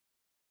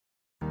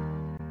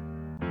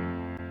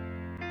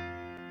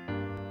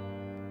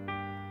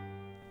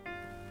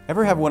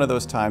Ever have one of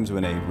those times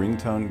when a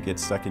ringtone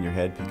gets stuck in your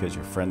head because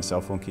your friend's cell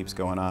phone keeps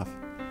going off?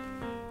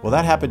 Well,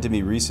 that happened to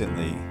me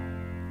recently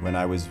when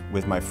I was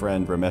with my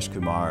friend Ramesh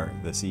Kumar,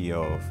 the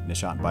CEO of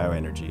Nishant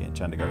Bioenergy in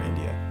Chandigarh,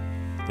 India.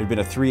 There'd been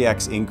a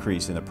 3x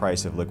increase in the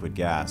price of liquid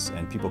gas,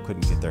 and people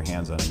couldn't get their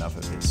hands on enough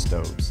of his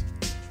stoves.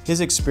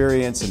 His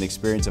experience and the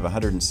experience of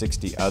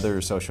 160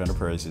 other social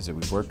enterprises that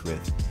we've worked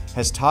with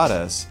has taught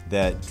us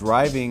that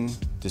driving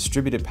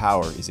distributed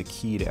power is a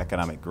key to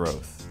economic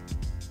growth.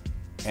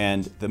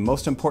 And the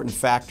most important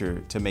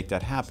factor to make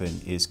that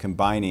happen is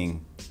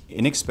combining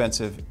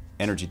inexpensive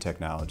energy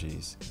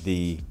technologies,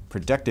 the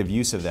productive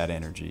use of that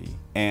energy,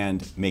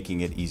 and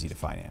making it easy to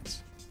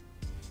finance.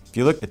 If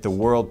you look at the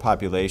world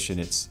population,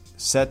 it's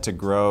set to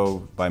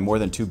grow by more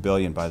than 2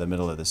 billion by the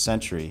middle of the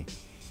century.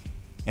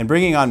 And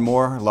bringing on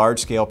more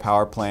large-scale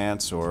power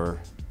plants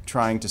or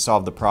trying to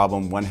solve the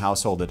problem one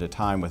household at a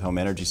time with home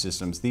energy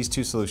systems, these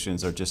two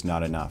solutions are just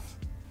not enough.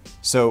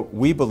 So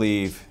we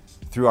believe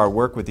through our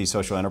work with these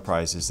social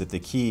enterprises that the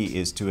key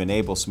is to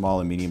enable small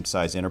and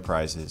medium-sized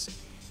enterprises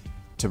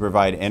to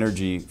provide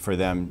energy for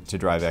them to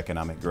drive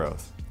economic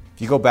growth.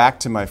 If you go back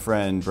to my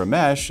friend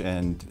Ramesh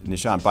and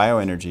Nishant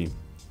Bioenergy,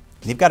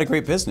 they've got a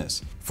great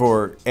business.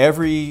 For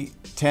every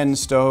 10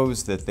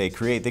 stoves that they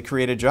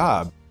create a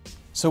job.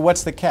 So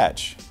what's the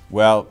catch?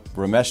 Well,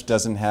 Ramesh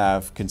doesn't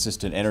have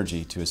consistent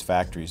energy to his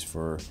factories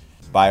for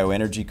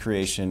bioenergy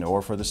creation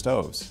or for the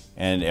stoves.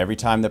 And every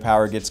time the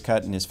power gets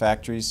cut in his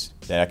factories,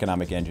 the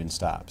economic engine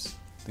stops.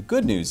 The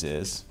good news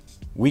is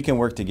we can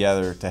work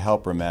together to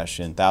help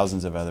Ramesh and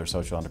thousands of other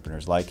social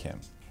entrepreneurs like him.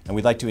 And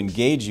we'd like to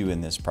engage you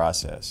in this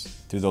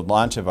process through the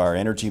launch of our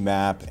energy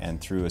map and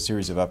through a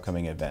series of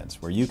upcoming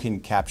events where you can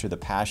capture the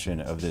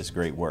passion of this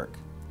great work.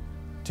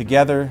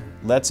 Together,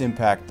 let's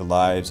impact the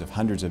lives of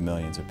hundreds of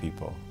millions of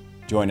people.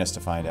 Join us to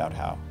find out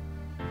how.